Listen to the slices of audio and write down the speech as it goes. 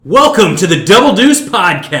Welcome to the Double Deuce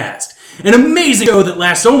Podcast, an amazing show that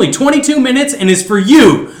lasts only 22 minutes and is for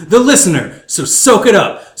you, the listener, so soak it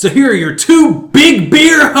up. So here are your two big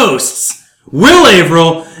beer hosts, Will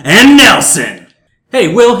Averill and Nelson.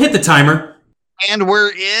 Hey, Will, hit the timer. And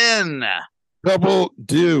we're in. Double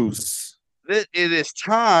Deuce. It is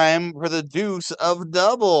time for the deuce of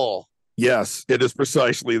double. Yes, it is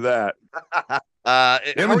precisely that. I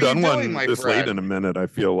haven't done one this late in a minute, I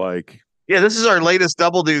feel like. Yeah, this is our latest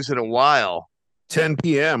double deuce in a while. 10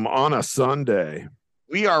 p.m. on a Sunday.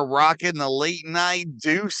 We are rocking the late night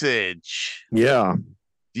deuceage. Yeah.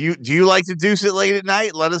 Do you like to deuce it late at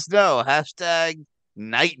night? Let us know. Hashtag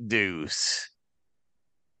night deuce.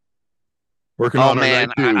 Working on our night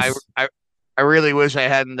deuce. I really wish I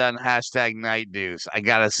hadn't done hashtag night deuce. I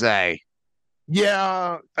gotta say.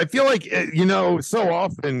 Yeah, I feel like, so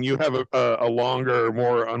often you have a longer,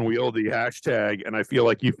 more unwieldy hashtag, and I feel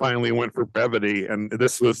like you finally went for brevity, and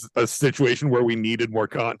this was a situation where we needed more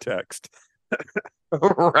context.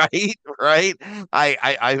 Right.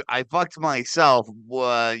 I fucked myself.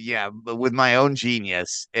 With my own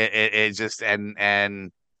genius. It just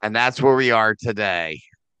and that's where we are today.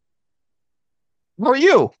 How are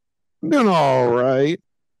you? Doing all right.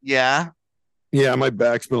 Yeah. Yeah, my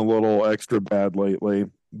back's been a little extra bad lately,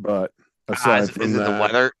 but aside from is it that, the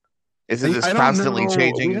weather? Is it this constantly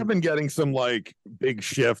changing? We have been getting some like big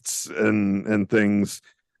shifts and things,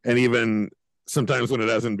 and even sometimes when it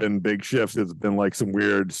hasn't been big shifts, it's been like some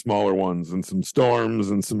weird smaller ones and some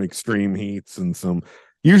storms and some extreme heats and some.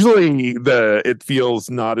 Usually, it feels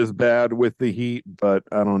not as bad with the heat, but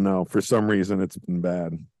I don't know. For some reason, it's been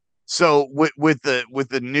bad. So with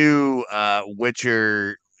the new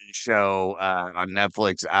Witcher show on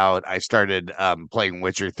Netflix out, I started playing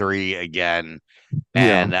Witcher 3 again,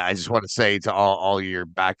 and I just want to say to all your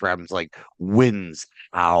backgrounds, like winds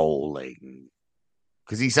howling,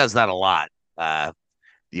 because he says that a lot.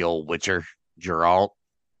 The old Witcher Geralt,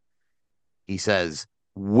 he says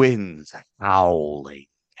winds howling,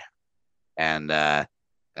 and that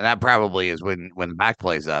probably is when the back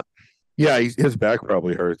plays up. Yeah, his back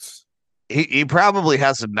probably hurts. He probably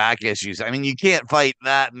has some back issues. I mean, you can't fight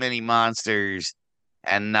that many monsters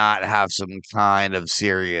and not have some kind of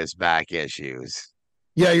serious back issues.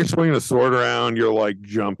 Yeah, you're swinging a sword around, you're like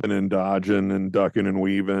jumping and dodging and ducking and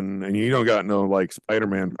weaving, and you don't got no like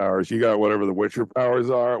Spider-Man powers. You got whatever the Witcher powers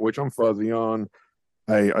are, which I'm fuzzy on.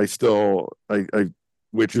 Which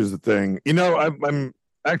is the thing. I'm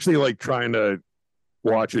actually like trying to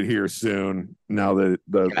watch it here soon. Now that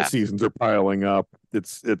the seasons are piling up,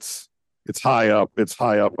 it's high up. It's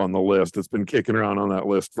high up on the list. It's been kicking around on that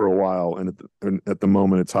list for a while, and at the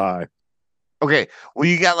moment, it's high. Okay, well,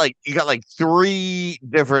 you got like three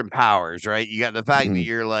different powers, right? You got the fact that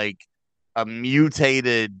you're like a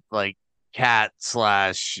mutated like cat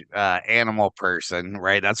 / animal person,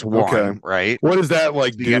 right? That's one, right? What does that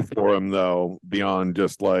like do for him though? Beyond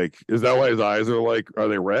just like, is that why his eyes are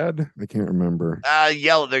they red? I can't remember.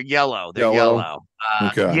 Yellow. They're yellow.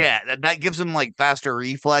 Okay. Yeah, that gives him like faster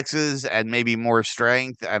reflexes and maybe more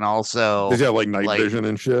strength, and also does he have like night vision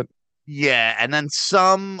and shit? Yeah, and then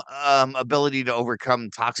some ability to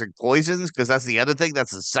overcome toxic poisons, because that's the other thing.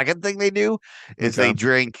 That's the second thing they do is they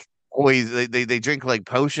drink poison. They drink like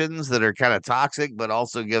potions that are kind of toxic, but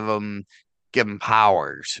also give them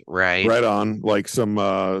powers. Right. Right on. Like some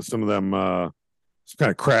of them some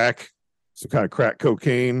kind of crack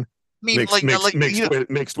cocaine. I mean,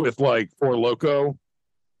 mixed with like Four Loko.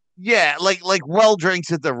 Yeah, like well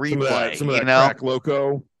drinks at the replay. Some of that crack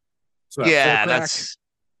loco.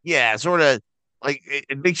 Yeah, sort of like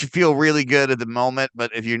it makes you feel really good at the moment, but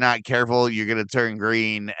if you're not careful, you're gonna turn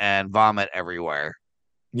green and vomit everywhere.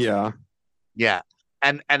 Yeah.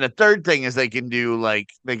 And the third thing is they can do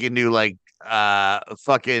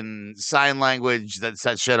fucking sign language that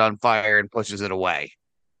sets shit on fire and pushes it away.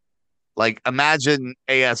 Like imagine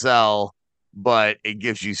ASL, but it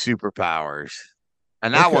gives you superpowers.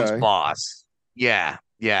 And that one's boss. Yeah.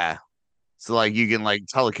 So like you can like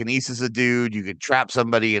telekinesis a dude, you could trap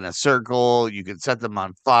somebody in a circle, you could set them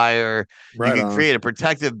on fire, you can create a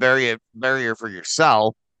protective barrier for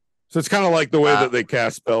yourself. So it's kind of like the way that they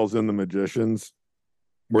cast spells in The Magicians,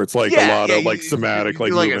 where it's like a lot of like somatic,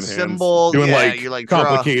 like moving hands, symbol, doing like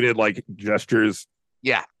complicated like gestures.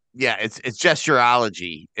 Yeah, it's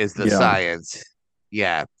gesturology is the science.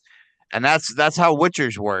 Yeah. And that's how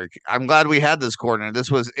Witchers work. I'm glad we had this corner. This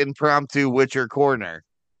was impromptu Witcher corner.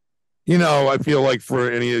 I feel like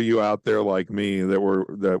for any of you out there like me that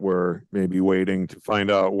were maybe waiting to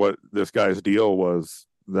find out what this guy's deal was,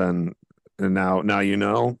 then and now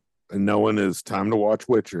and knowing is time to watch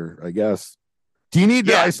Witcher, I guess. Do you need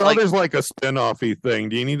to? Yeah, I saw there's like a spin-offy thing.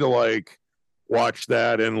 Do you need to like watch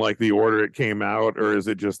that in like the order it came out, or is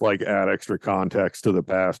it just like add extra context to the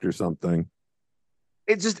past or something?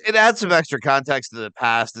 it adds some extra context to the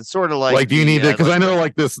past. It's sort of like Like, do you need to? Because like I know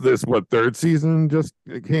like this what third season just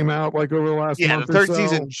it came out like over the last yeah, the month or third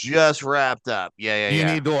season so. just wrapped up. Yeah, Do you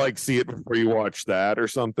yeah. need to like see it before you watch that or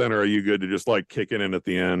something, or are you good to just like kick it in at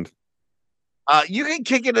the end? You can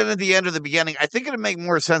kick it in at the end or the beginning. I think it'd make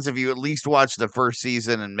more sense if you at least watch the first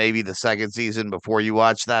season and maybe the second season before you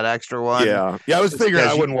watch that extra one. Yeah, yeah. I was Just figuring I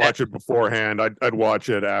because wouldn't watch it beforehand. I'd watch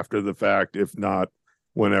it after the fact, if not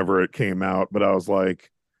whenever it came out. But I was like,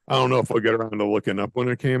 I don't know if I'll get around to looking up when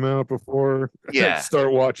it came out before I yeah.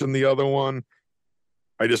 start watching the other one.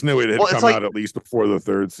 I just knew it had Well, come out at least before the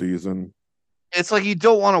third season. it's like you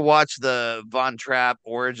don't want to watch the Von Trapp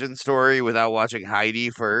origin story without watching Heidi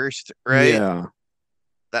first, right? Yeah,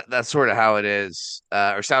 That's sort of how it is.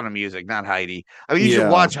 Or Sound of Music, not Heidi. I mean, you should yeah,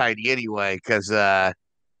 watch Heidi anyway because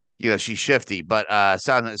she's shifty. But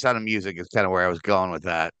Sound of Music is kind of where I was going with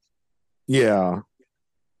that. yeah,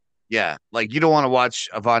 Yeah, like you don't want to watch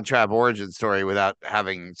a Von Trapp origin story without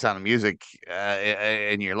having Sound of Music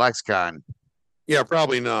in your lexicon. yeah.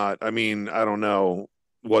 Probably not. I mean, I don't know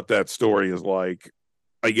what that story is like.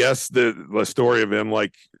 I guess the story of him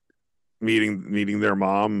like meeting their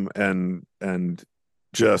mom and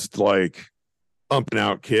just like pumping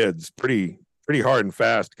out kids pretty hard and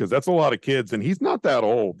fast because that's a lot of kids and he's not that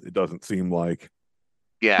old. It doesn't seem like.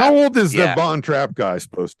 Yeah, How old is the yeah. Von Trapp guy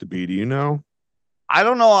supposed to be? Do you know? I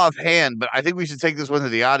don't know offhand, but I think we should take this one to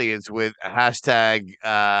the audience with a hashtag Is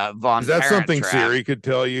Von that Parent something Trap. Siri could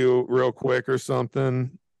tell you real quick or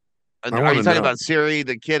something? I Are want you to talking know. about Siri,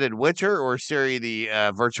 the kid in Witcher, or Siri, the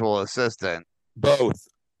virtual assistant? Both.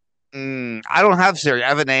 I don't have Siri. I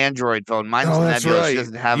have an Android phone. Mine's Oh, that's Nebula. She right.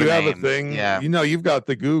 doesn't have a You have a name. thing. Yeah. You know, you've got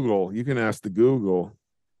the Google. You can ask the Google.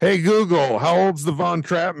 Hey Google, how old's the Von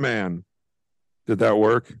Trapp man? Did that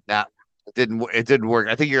work? Nah, it didn't work.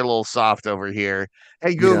 I think you're a little soft over here.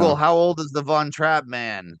 Hey Yeah. Google, how old is the Von Trapp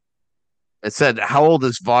man? It said, how old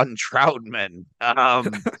is Von Troutman?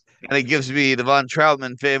 And it gives me the Von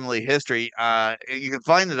Troutman family history. You can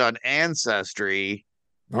find it on Ancestry.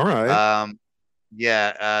 All right. Um,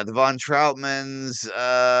 yeah, the Von Troutmans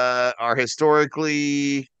are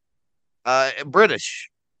historically British.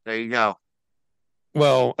 There you go.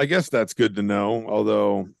 Well, I guess that's good to know,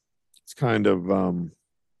 although it's kind of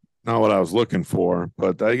not what I was looking for,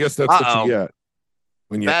 but I guess that's what you Uh-oh. get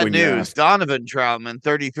Bad when you news. ask. Donovan Troutman,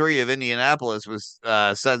 33 of Indianapolis, was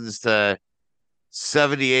sentenced to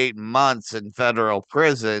 78 months in federal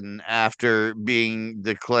prison after being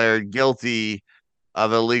declared guilty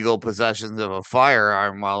of illegal possessions of a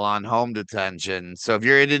firearm while on home detention. So if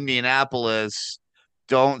you're in Indianapolis,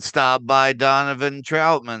 don't stop by Donovan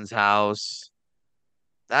Troutman's house.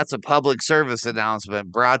 That's a public service announcement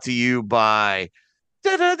brought to you by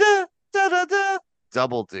da da da da da da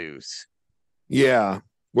Double Deuce. Yeah.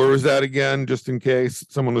 Where was that again? Just in case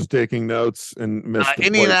someone was taking notes and missed the place.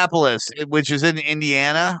 Indianapolis, which is in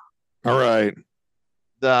Indiana, All right.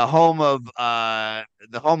 the home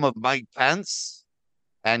of Mike Pence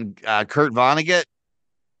and Kurt Vonnegut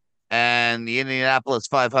and the Indianapolis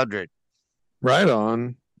 500. Right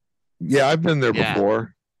on. Yeah, I've been there Yeah,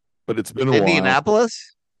 before, but it's been a while.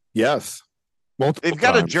 Indianapolis. Yes. Multiple They've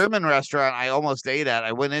got a times. German restaurant I almost ate at.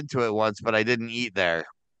 I went into it once, but I didn't eat there.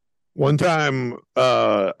 One time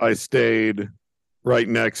I stayed right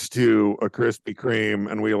next to a Krispy Kreme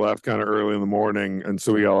and we left kind of early in the morning. And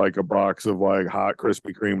so we got like a box of like hot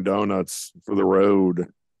Krispy Kreme donuts for the road.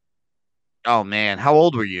 Oh man, how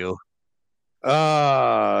old were you?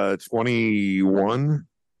 21.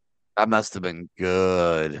 That must have been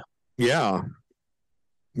good. Yeah.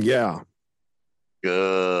 Yeah.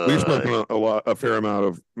 Good. We were smoking a fair amount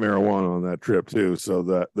of marijuana on that trip too. So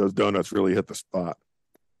that those donuts really hit the spot.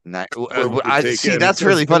 I see. That's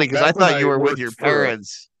really funny because I thought you were with your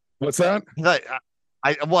parents. What's that?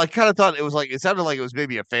 I kind of thought it was like it sounded like it was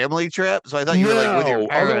maybe a family trip. So I thought you were like with your Although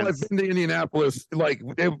parents. I've been to Indianapolis,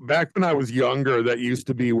 back when I was younger, that used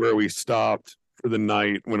to be where we stopped for the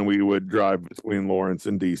night when we would drive between Lawrence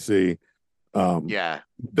and DC. Yeah.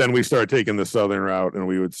 Then we started taking the southern route, and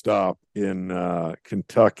we would stop in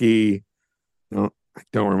Kentucky. No, I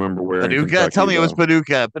don't remember where. Paducah. Tell me it was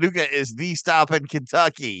Paducah. Paducah is the stop in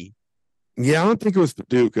Kentucky. Yeah, I don't think it was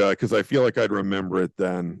Paducah because I feel like I'd remember it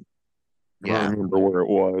then. I don't remember where it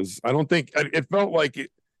was. I don't think it felt like it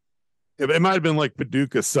might have been like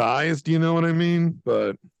Paducah sized, you know what I mean?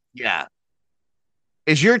 But yeah.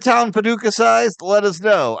 Is your town Paducah sized? Let us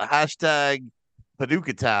know. Hashtag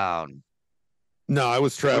Paducah Town. no, I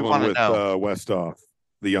was traveling with Westoff,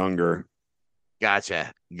 the younger.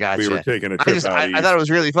 Gotcha. We were taking a trip out I east. thought it was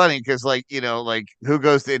really funny because, like, like who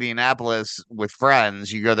goes to Indianapolis with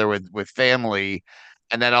friends? You go there with family,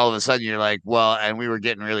 and then all of a sudden you're like, well, and we were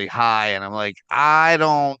getting really high, and I'm like, I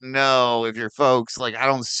don't know if your folks, like, I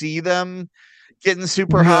don't see them getting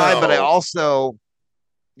super high, but I No, also,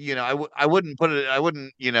 I wouldn't put it, I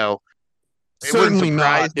wouldn't, it wouldn't certainly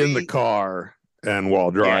not surprise in the me. car and while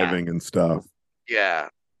Yeah, driving and stuff. yeah,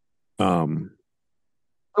 Um,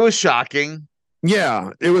 it was shocking. yeah,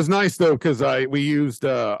 it was nice though because we used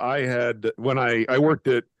I had when I worked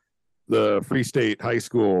at the Free State High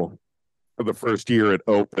School for the first year it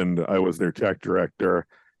opened. I was their tech director,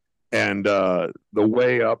 and the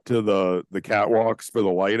way up to the catwalks for the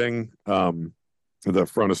lighting, the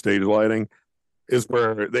front of stage lighting, is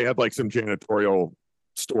where they had like some janitorial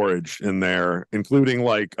storage in there, including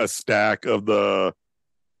like a stack of the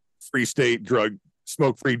Free State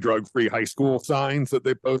smoke-free, drug-free high school signs that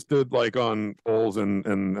they posted like on poles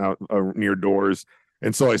and out near doors.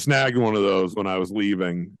 And so I snagged one of those when I was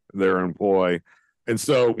leaving their employ. And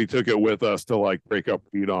so we took it with us to like break up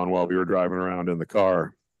weed on while we were driving around in the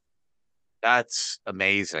car. That's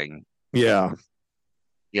amazing. Yeah.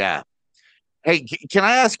 Yeah. Hey, can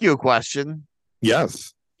I ask you a question?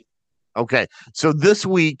 Yes. Okay, so this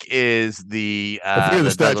week is the I figure the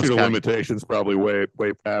Douglas statute of County. limitations probably way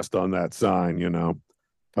past on that sign,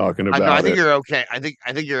 talking I no, I about think it. you're okay. I think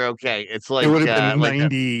you're okay. It's It would have been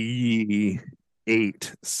like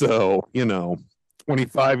 98. So,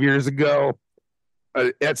 25 years ago.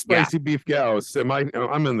 At yeah. Spicy Beef Gauss,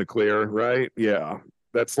 I'm in the clear, right? Yeah.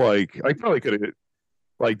 That's like I probably could have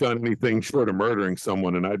like done anything short of murdering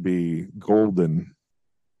someone and I'd be golden.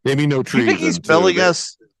 Maybe no Do you think he's treason too. billing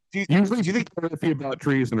us? Usually Do you think people are iffy about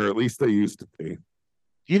treason, or at least they used to be.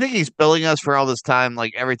 do you think he's billing us for all this time?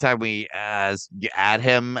 Like every time we add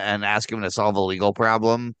him and ask him to solve a legal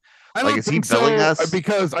problem, I like don't is he think billing so us?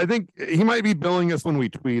 because I think he might be billing us when we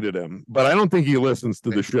tweeted him, but I don't think he listens to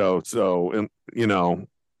the show. So, and so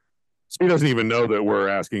he doesn't even know that we're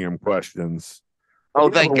asking him questions. Oh,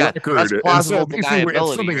 We have a thank God. That's record, and so plausible basically, if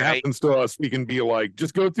deniability, something right? happens to us, we can be like,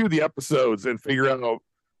 just go through the episodes and figure out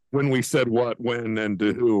when we said what, when, and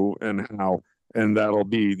to who, and how, and that'll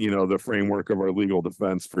be, the framework of our legal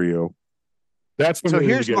defense for you. That's when So we're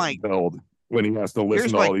going to get billed when he has to listen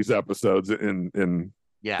here's to my all these episodes, and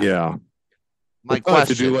yeah, yeah, my we'll probably have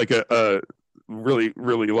to do question. like a really,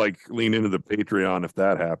 really like lean into the Patreon if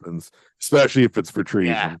that happens, especially if it's for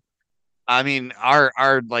treason. Yeah. I mean, our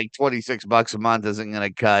like $26 a month isn't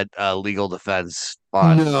going to cut legal defense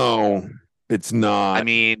funds. No, it's I not.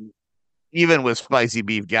 mean, even with Spicy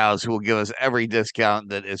Beef Gals, who will give us every discount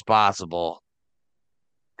that is possible,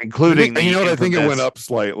 I including think you the know what I think it went infamous. up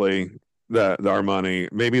slightly. That our money,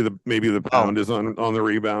 maybe the Oh, pound is on the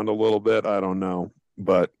rebound a little bit. I don't know,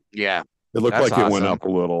 but yeah, it looked that's like it went awesome. up a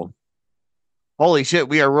little. Holy shit,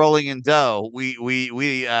 we are rolling in dough. We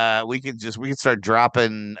could start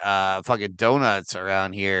dropping fucking donuts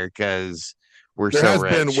around here because we're There so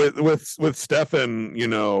has been rich. with Stefan,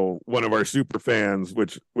 one of our super fans,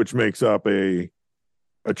 which makes up a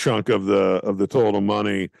chunk of the total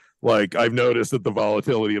money. Like I've noticed that the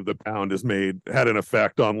volatility of the pound had an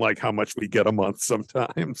effect on like how much we get a month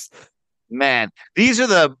sometimes. Man, these are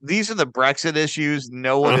the Brexit issues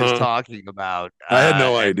no one is Uh-huh. talking about. I had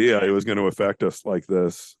no And idea it was going to affect us like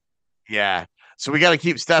this. yeah, so we got to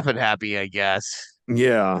keep Stefan happy, I guess.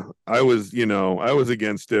 Yeah, I was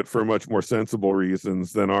against it for much more sensible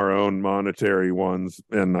reasons than our own monetary ones,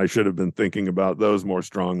 and I should have been thinking about those more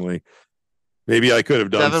strongly. Maybe I could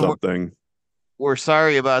have done Stefan, something. we're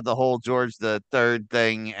sorry about the whole George the Third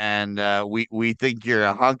thing, and we think you're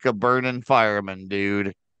a hunk of burning fireman,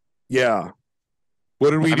 dude. Yeah.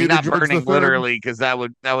 What did we I mean, do to not George the burning Third? literally, because that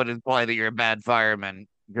would imply that you're a bad fireman.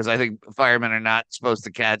 Because I think firemen are not supposed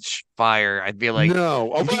to catch fire. I feel like, No.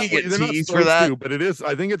 do Oh, you think you well, get they're not teased for supposed that? to, but it is.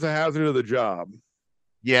 I think it's a hazard of the job.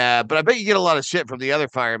 Yeah, but I bet you get a lot of shit from the other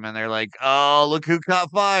firemen. They're like, "Oh, look who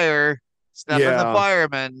caught fire, Stefan the Yeah.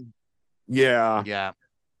 fireman." Yeah. Yeah.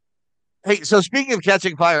 Hey, so speaking of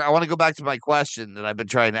catching fire, I want to go back to my question that I've been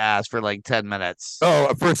trying to ask for like 10 minutes.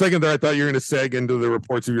 Oh, for a second there, I thought you were going to seg into the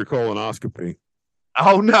reports of your colonoscopy.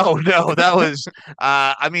 Oh no, no, that was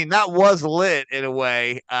I mean that was lit in a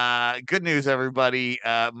way. Good news everybody.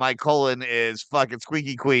 My colon is fucking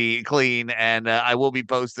squeaky clean and I will be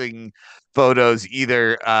posting photos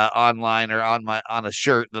either online or on a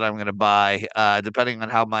shirt that I'm going to buy depending on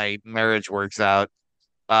how my marriage works out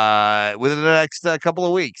within the next couple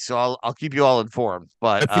of weeks. So I'll keep you all informed.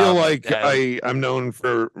 I But feel like I'm known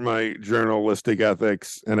for my journalistic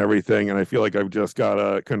ethics and everything, and I feel like I've just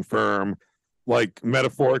gotta confirm, like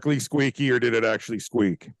metaphorically squeaky, or did it actually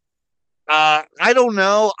squeak? I don't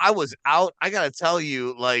know. I was out. I gotta tell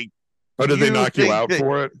you, like, Oh, did they you knock you think out that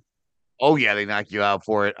for it? oh yeah, they knock you out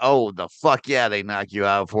for it. Oh, the fuck yeah, they knock you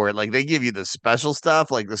out for it. Like they give you the special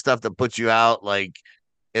stuff, like the stuff that puts you out like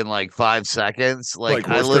in like 5 seconds. Like Like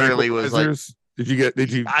I horse literally was like, tranquilizers?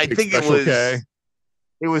 Did you I take think Special K?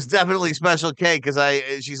 it was definitely Special K because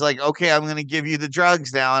she's like, okay, I'm gonna give you the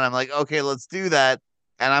drugs now, and I'm like, okay, let's do that.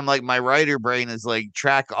 And I'm like, my writer brain is like,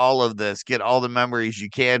 track all of this, get all the memories you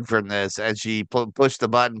can from this. And she pushed the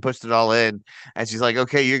button, pushed it all in, and she's like,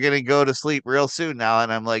 okay, you're gonna go to sleep real soon now.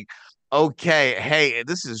 And I'm like, okay, hey,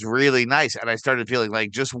 this is really nice. And I started feeling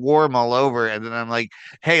like just warm all over. And then I'm like,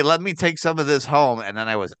 hey, let me take some of this home. And then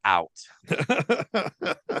I was out.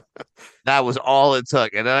 That was all it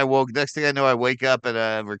took. And then I woke, next thing I know, I wake up in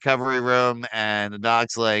a recovery room and the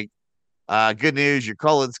doc's like, good news, your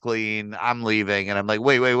colon's clean. I'm leaving. And I'm like,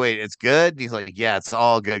 wait, it's good? And he's like, yeah, it's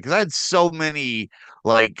all good. Because I had so many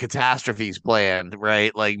like catastrophes planned,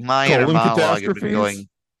 right? Like my inner Colon monologue had been catastrophes? going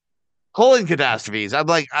colon catastrophes. I'm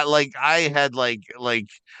like, I had like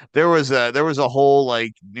there was a whole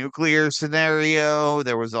like nuclear scenario.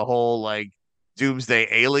 There was a whole like doomsday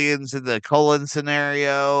aliens in the colon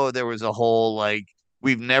scenario. There was a whole like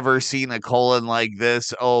we've never seen a colon like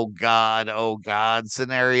this. Oh God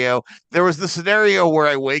scenario. There was the scenario where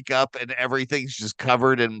I wake up and everything's just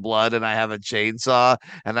covered in blood and I have a chainsaw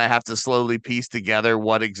and I have to slowly piece together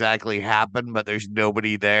what exactly happened, but there's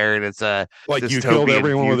nobody there and it's a Like you killed dystopian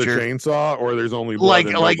everyone with a future. chainsaw, or there's only blood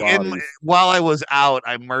and no Like in bodies? while I was out,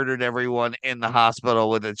 I murdered everyone in the hospital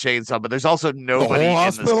with a chainsaw, but there's also The whole nobody in the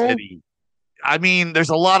hospital? city. I mean, there's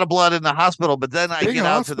a lot of blood in the hospital, but then I Big get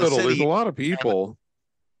out to the hospital. There's a city lot of and people.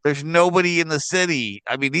 there's nobody in the city.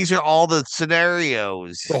 I mean, these are all the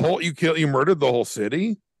scenarios. You murdered the whole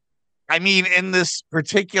city? I mean, in this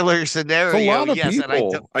particular It's a scenario, lot of yes, and I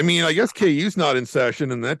don't. people. I mean, I guess KU's not in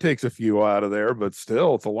session and that takes a few out of there, but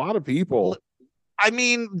still, it's a lot of people. I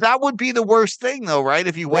mean, that would be the worst thing, though, right?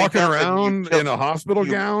 If you wake Walking up and around in a hospital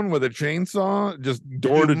you gown with a chainsaw, just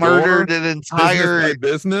door you to door, murdered an business by entire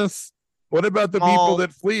business. What about the people small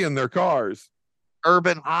that flee in their cars?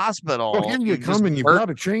 urban Oh, here hospital. you come and you've got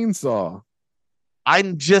a chainsaw.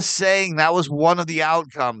 I'm just saying that was one of the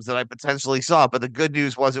outcomes that I potentially saw, but the good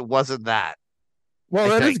news was it wasn't that. Well,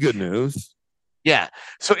 I that is think. good news. Yeah.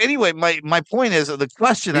 So anyway, my point is the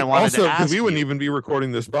question I wanted to Because ask we wouldn't you. even be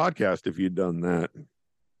recording this podcast if you'd done that.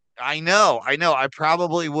 I know. I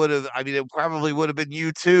probably would have. I mean, it probably would have been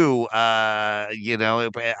you too. I'm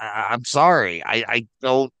sorry. I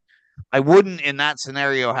don't. I wouldn't in that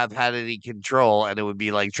scenario have had any control, and it would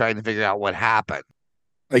be like trying to figure out what happened.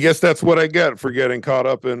 I guess that's what I get for getting caught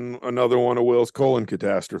up in another one of Will's colon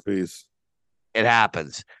catastrophes. It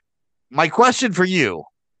happens. My question for you: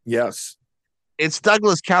 Yes. it's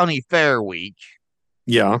Douglas County Fair Week.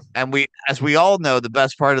 Yeah. And as we all know, the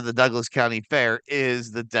best part of the Douglas County Fair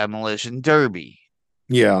is the Demolition Derby.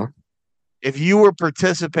 Yeah. If you were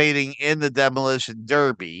participating in the Demolition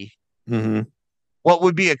Derby, Mm-hmm. what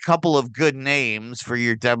would be a couple of good names for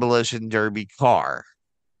your Demolition Derby car?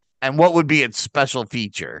 And what would be its special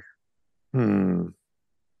feature?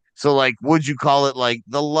 So, like, would you call it like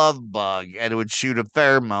the Love Bug and it would shoot a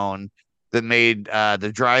pheromone that made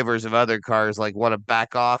the drivers of other cars like want to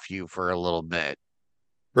back off you for a little bit?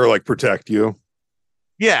 Or like protect you.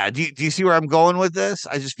 Yeah. Do you see where I'm going with this?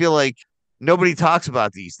 I just feel like nobody talks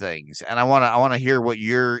about these things, and I wanna hear what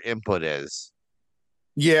your input is.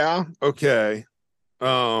 Yeah. Okay.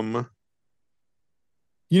 Um,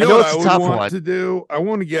 I know what it's I a would tough want one. to do? I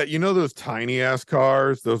want to get, those tiny ass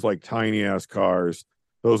cars, those like tiny ass cars,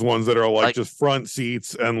 those ones that are like Like just front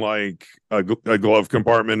seats and like a glove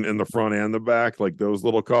compartment in the front and the back, like those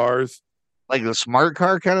little cars. like the smart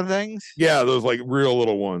car kind of things. Yeah, those like real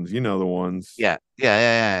little ones, the ones. Yeah.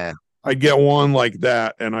 I'd get one like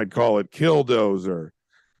that and I'd call it Killdozer.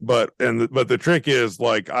 But the trick is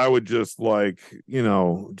like I would just like,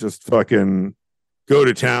 just fucking go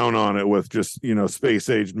to town on it with just, space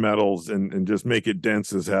aged metals and just make it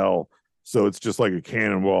dense as hell. So it's just like a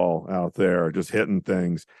cannonball out there just hitting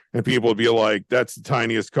things. And people would be like, that's the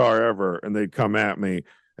tiniest car ever. And they'd come at me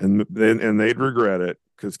and they'd regret it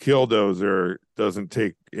because Killdozer doesn't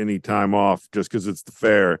take any time off just because it's the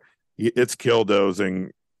fair. It's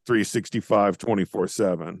killdozing 365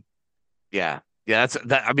 24/7. Yeah. That's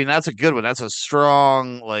that. I mean, that's a good one. That's a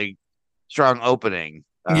strong opening.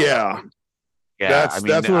 Yeah. Yeah. That's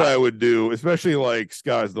what I would do, especially like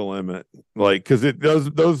sky's the limit. Like because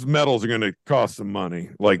those metals are going to cost some money.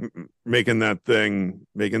 Like making that thing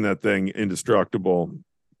indestructible.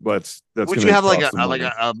 But that's would going you to have like cost some money.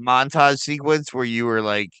 a montage sequence where you were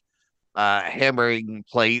like hammering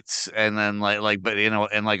plates, and then but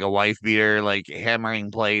and like a wife beater, like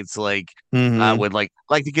hammering plates, Mm-hmm. with like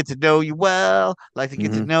to get to know you well, like to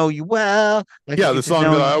get to Mm-hmm. know you well, like to Yeah, the get to song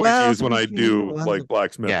know that I you always well, use to when get I to know you do well. like Yeah,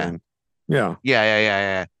 blacksmithing. Yeah.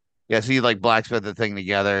 yeah. So you like blacksmith the thing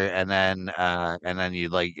together, and then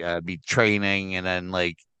you'd be training, and then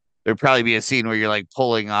there'd probably be a scene where you're like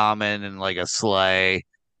pulling almond in like a sleigh,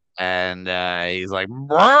 and he's like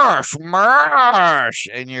marsh, marsh,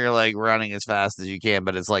 and you're like running as fast as you can,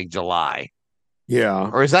 but it's like July. Yeah.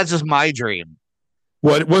 Or is that just my dream?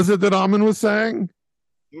 What was it that Amon was saying?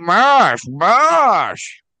 Marsh,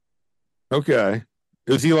 marsh. Okay.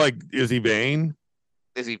 Is he vain?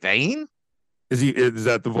 Is he vain? Is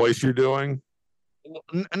that the voice you're doing?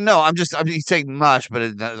 No, I'm just saying mush, but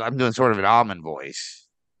I'm doing sort of an almond voice.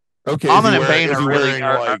 Okay, Almond and Bane is he are really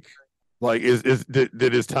wearing like is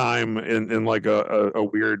did his time in like a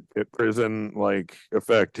weird pit prison like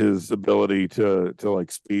affect his ability to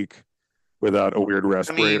like speak without a weird I mean,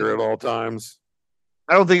 respirator at all times?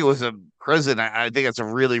 I don't think it was a prison. I think it's a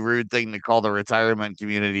really rude thing to call the retirement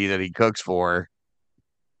community that he cooks for.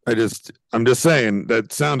 I'm just saying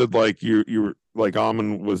that sounded like you were like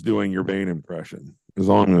Amon was doing your Bane impression. Is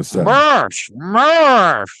all I'm gonna say. Marsh,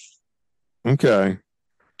 marsh. Okay.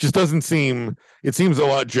 Just doesn't seem it seems a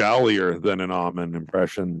lot jollier than an Amon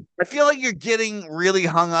impression. I feel like you're getting really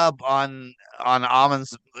hung up on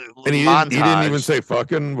Almond's And he didn't even montage. say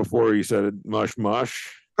fucking before he said mush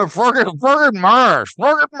mush. Fucking marsh,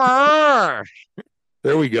 fucking marsh.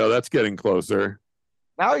 There we go. That's getting closer.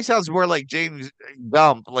 Now he sounds more like James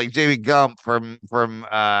Gump, like Jamie Gump from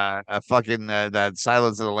a fucking that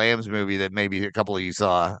Silence of the Lambs movie that maybe a couple of you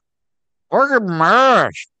saw. Fucking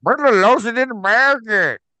marsh, put the lotion in the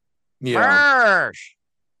market, Yeah. marsh.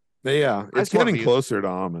 Yeah. I It's just want getting to be closer to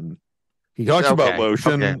Amon. He talks about okay. Okay.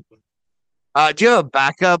 lotion. Do you have a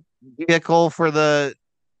backup vehicle for the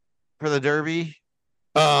Derby?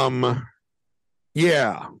 Um,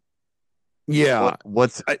 yeah. Yeah.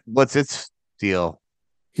 What's its deal?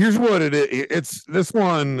 Here's what it is. It's this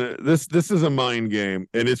one. This is a mind game,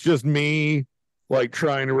 and it's just me like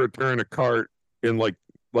trying to return a cart in like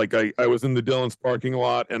I was in the Dillon's parking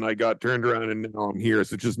lot and I got turned around and now I'm here.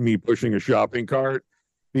 So it's just me pushing a shopping cart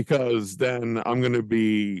because then I'm gonna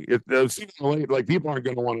be sooner or later, like people aren't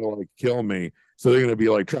gonna want to like kill me, so they're gonna be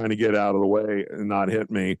like trying to get out of the way and not hit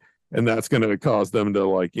me, and that's gonna cause them to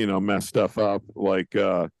like mess stuff up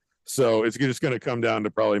so it's just going to come down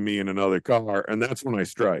to probably me and another car, and that's when I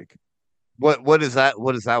strike. What is that?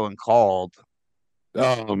 What is that one called?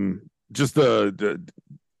 Just the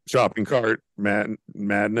shopping cart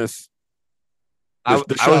madness. The I was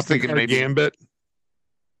shopping thinking cart maybe. gambit.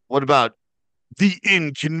 What about the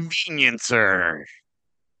inconveniencer?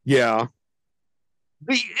 Yeah,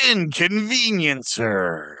 The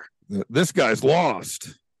inconveniencer. this guy's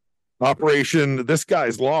lost. Operation. This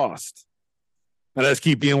guy's lost. And I just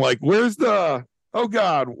keep being like, "Where's the? Oh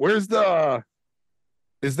God, where's the?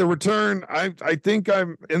 Is the return? I think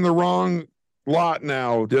I'm in the wrong lot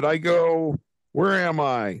now. Did I go? Where am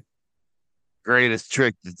I?" Greatest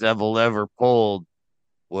trick the devil ever pulled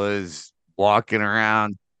was walking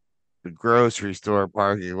around the grocery store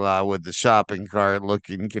parking lot with the shopping cart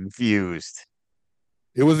looking confused.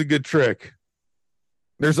 It was a good trick.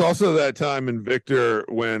 There's also that time in Victor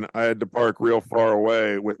when I had to park real far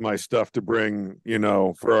away with my stuff to bring,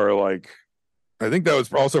 for our I think that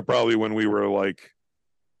was also probably when we were like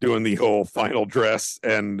doing the whole final dress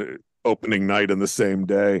and opening night in the same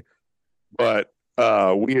day. But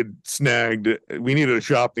we needed a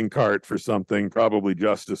shopping cart for something, probably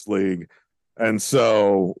Justice League. And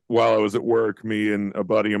so while I was at work, me and a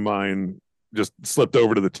buddy of mine just slipped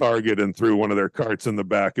over to the Target and threw one of their carts in the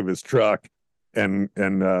back of his truck and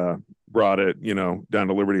brought it, down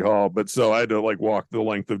to Liberty Hall. But so I had to like walk the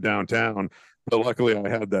length of downtown. But luckily I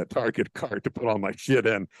had that Target cart to put all my shit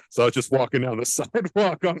in. So I was just walking down the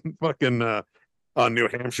sidewalk on fucking on New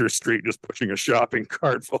Hampshire Street, just pushing a shopping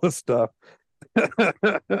cart full of stuff.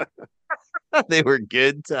 They were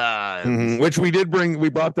good times. Mm-hmm. Which we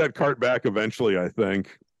brought that cart back eventually, I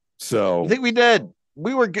think. So I think we did.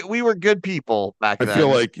 We were good people back then. I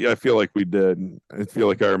feel like we did. I feel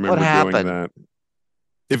like I remember doing that.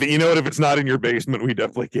 If if it's not in your basement, we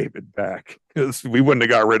definitely gave it back because we wouldn't have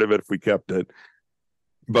got rid of it if we kept it.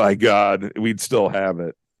 By God, we'd still have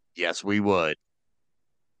it. Yes, we would.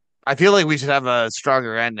 I feel like we should have a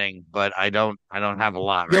stronger ending, but I don't have a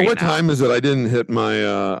lot right now. What time is it? I didn't hit my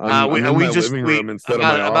I'm in my living room instead of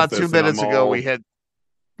my office. About 2 minutes ago we hit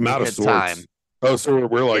time. Oh, so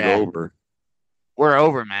we're like over. We're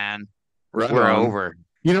over, man. Right we're on. over.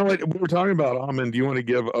 You know what? We were talking about Almond. Do you want to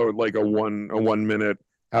give a 1 minute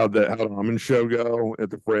How'd the Almond show go at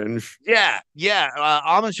the Fringe? Yeah.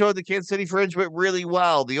 Almond Show at the Kansas City Fringe went really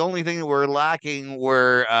well. The only thing that we're lacking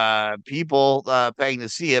were people paying to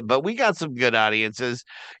see it, but we got some good audiences.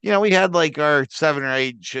 We had like our 7 or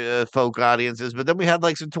 8 folk audiences, but then we had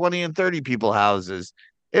like some 20 and 30 people houses.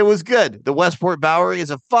 It was good. The Westport Bowery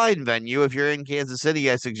is a fine venue. If you're in Kansas City,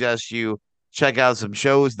 I suggest you check out some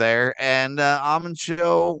shows there. And Almond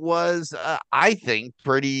Show was, I think,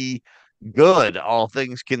 pretty good, all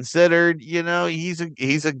things considered. He's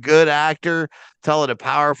a good actor telling a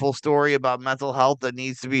powerful story about mental health that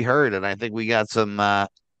needs to be heard, and I think we got some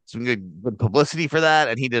good publicity for that,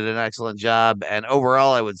 and he did an excellent job. And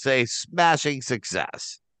overall, I would say smashing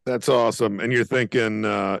success. That's awesome. And you're thinking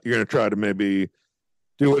you're going to try to maybe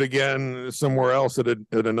do it again somewhere else at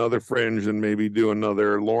another Fringe, and maybe do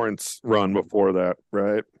another Lawrence run before that,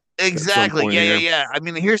 right? At some Exactly. point Yeah. here. I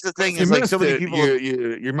mean, here's the thing: If you is like so missed many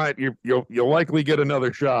it, people. you'll likely get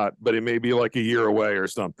another shot, but it may be like a year away or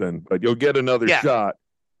something. But you'll get another Yeah, shot.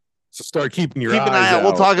 So start keeping your keep an eye eyes out.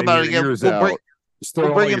 We'll out talk and about your it again. ears out. Just We'll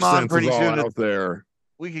throw bring all your him on senses pretty all soon. out there.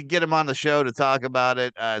 We could get him on the show to talk about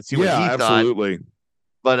it, see what Yeah, he thought. absolutely.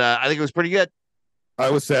 But I think it was pretty good.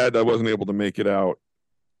 I was sad I wasn't able to make it out.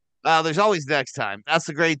 There's always next time. That's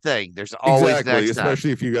the great thing. There's always Exactly, next time.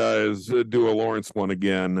 especially if you guys do a Lawrence one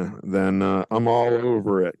again, then I'm all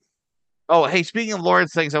over it. Oh, hey, speaking of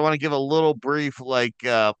Lawrence things, I want to give a little brief plug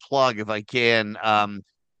if I can.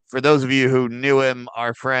 For those of you who knew him,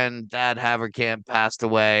 our friend Dad Haverkamp passed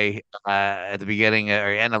away at the beginning or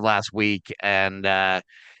end of last week, and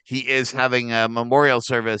he is having a memorial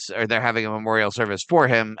service, or they're having a memorial service for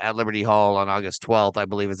him at Liberty Hall on August 12th. I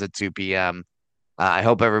believe it's at 2 p.m. I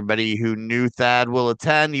hope everybody who knew Thad will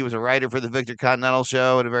attend. He was a writer for the Victor Continental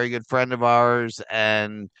Show and a very good friend of ours,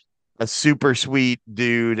 and a super sweet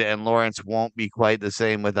dude. And Lawrence won't be quite the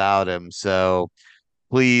same without him. So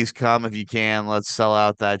please come if you can. Let's sell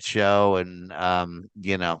out that show, and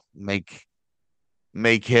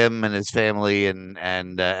make him and his family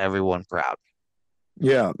and everyone proud.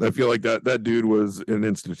 Yeah, I feel like that dude was an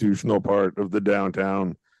institutional part of the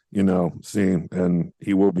downtown, scene, and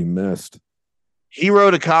he will be missed. He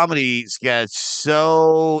wrote a comedy sketch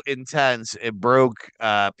so intense it broke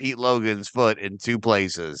Pete Logan's foot in 2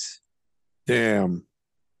 places. Damn.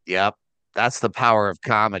 Yep, that's the power of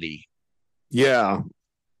comedy. Yeah,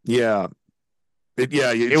 yeah. It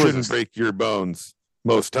shouldn't break your bones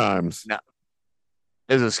most times. No,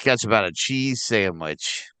 it was a sketch about a cheese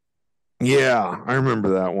sandwich. Yeah, I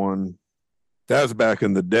remember that one. That was back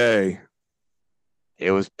in the day.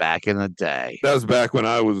 It was back in the day. That was back when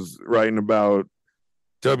I was writing about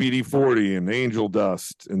WD-40 and Angel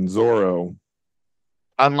Dust and Zorro.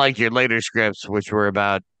 Unlike your later scripts, which were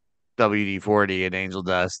about WD-40 and Angel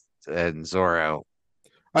Dust and Zorro.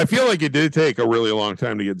 I feel like it did take a really long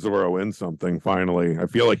time to get Zorro in something finally. I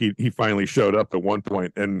feel like he finally showed up at one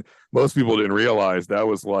point, and most people didn't realize that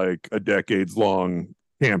was like a decades-long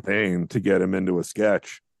campaign to get him into a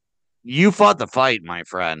sketch. You fought the fight, my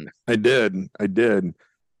friend. I did.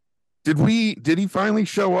 Did he finally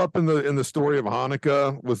show up in the story of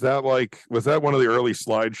Hanukkah? Was that one of the early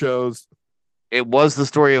slideshows? It was the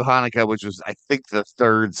story of Hanukkah, which was, I think, the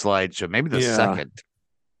 3rd slideshow, maybe the 2nd.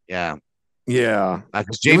 Yeah. Yeah.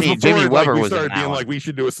 Because Jamie Weber was started being like, we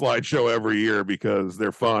should do a slideshow every year because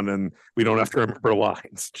they're fun and we don't have to remember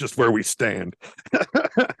lines, just where we stand.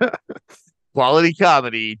 Quality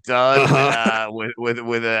comedy done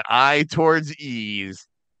with an eye towards ease.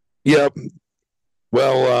 Yep.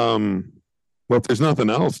 Well, if there's nothing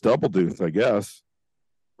else, Double Deuce, I guess.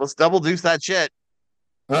 Let's double deuce that shit.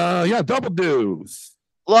 Yeah, Double Deuce.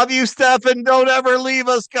 Love you, Stefan. Don't ever leave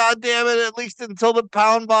us, goddammit, at least until the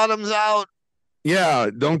pound bottom's out. Yeah,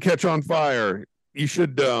 don't catch on fire. You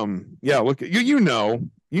should look at you know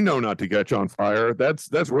not to catch on fire.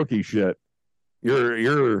 That's rookie shit.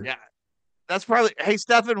 You're Yeah. That's probably, hey,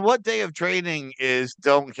 Stefan, what day of training is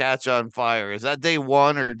don't catch on fire? Is that day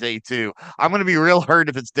 1 or day 2? I'm going to be real hurt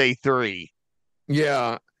if it's day 3.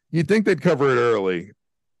 Yeah, you'd think they'd cover it early.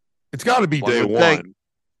 It's got to be day 1,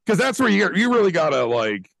 because that's where you really got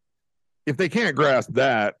to, if they can't grasp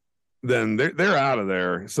that, then they're out of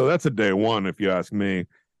there. So that's a day 1, if you ask me.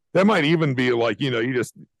 That might even be you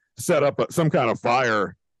just set up some kind of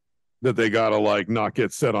fire that they got to not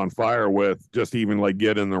get set on fire with, just even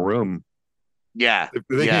get in the room. Yeah. If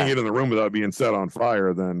they can't get in the room without being set on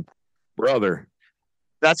fire, then brother.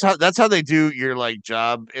 That's how they do your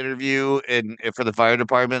job interview for the fire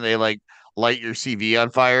department. They light your CV on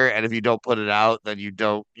fire, and if you don't put it out, then you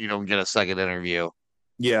don't get a second interview.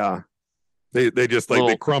 Yeah. They just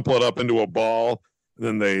they crumple it up into a ball,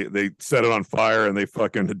 And then they set it on fire and they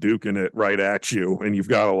fucking Hadouken it right at you, and you've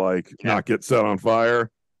got to not get set on fire.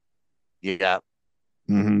 Yeah.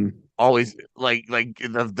 Mm-hmm. Always like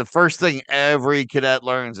the first thing every cadet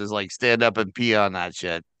learns is stand up and pee on that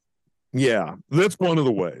shit. Yeah, that's one of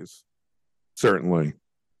the ways. Certainly.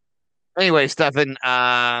 Anyway, Stefan,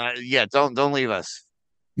 don't leave us.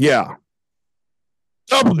 Yeah.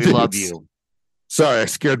 We love you. Sorry, I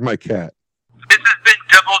scared my cat. This has been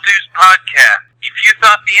Double Deuce Podcast. If you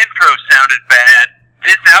thought the intro sounded bad,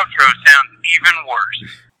 this outro sounds even worse.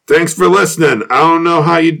 Thanks for listening. I don't know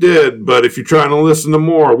how you did, but if you're trying to listen to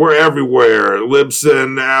more, we're everywhere.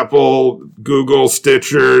 Libsyn, Apple, Google,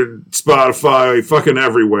 Stitcher, Spotify, fucking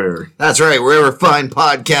everywhere. That's right. Wherever fine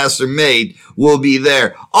podcasts are made, we'll be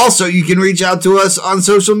there. Also, you can reach out to us on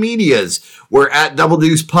social medias. We're at Double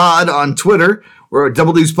Deuce Pod on Twitter. We're at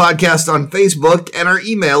Double Deuce Podcast on Facebook, and our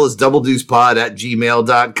email is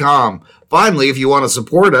doubledeucepod@gmail.com. Finally, if you want to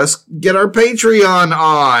support us, get our Patreon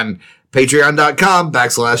on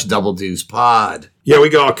patreon.com/Double Deuce Pod. Yeah, we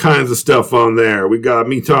got all kinds of stuff on there. We got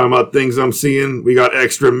me talking about things I'm seeing. We got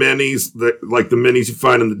extra minis, like the minis you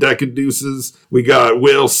find in the deck of deuces. We got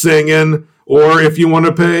Will singing. Or if you want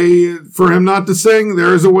to pay for him not to sing,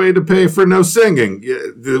 there is a way to pay for no singing.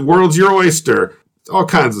 The world's your oyster. All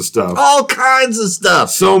kinds of stuff. All kinds of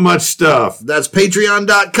stuff. So much stuff. That's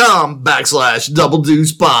patreon.com/Double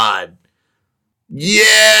Deuce Pod.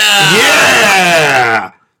 Yeah!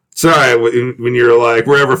 Yeah! Sorry, when you're like,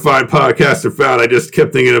 wherever fine podcasts are found, I just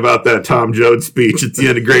kept thinking about that Tom Jones speech at the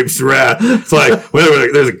end of Grapes of Wrath. It's like,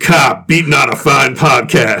 whenever there's a cop beating on a fine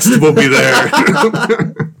podcast, we'll be there.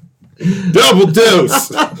 Double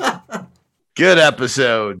Deuce! Good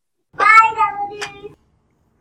episode.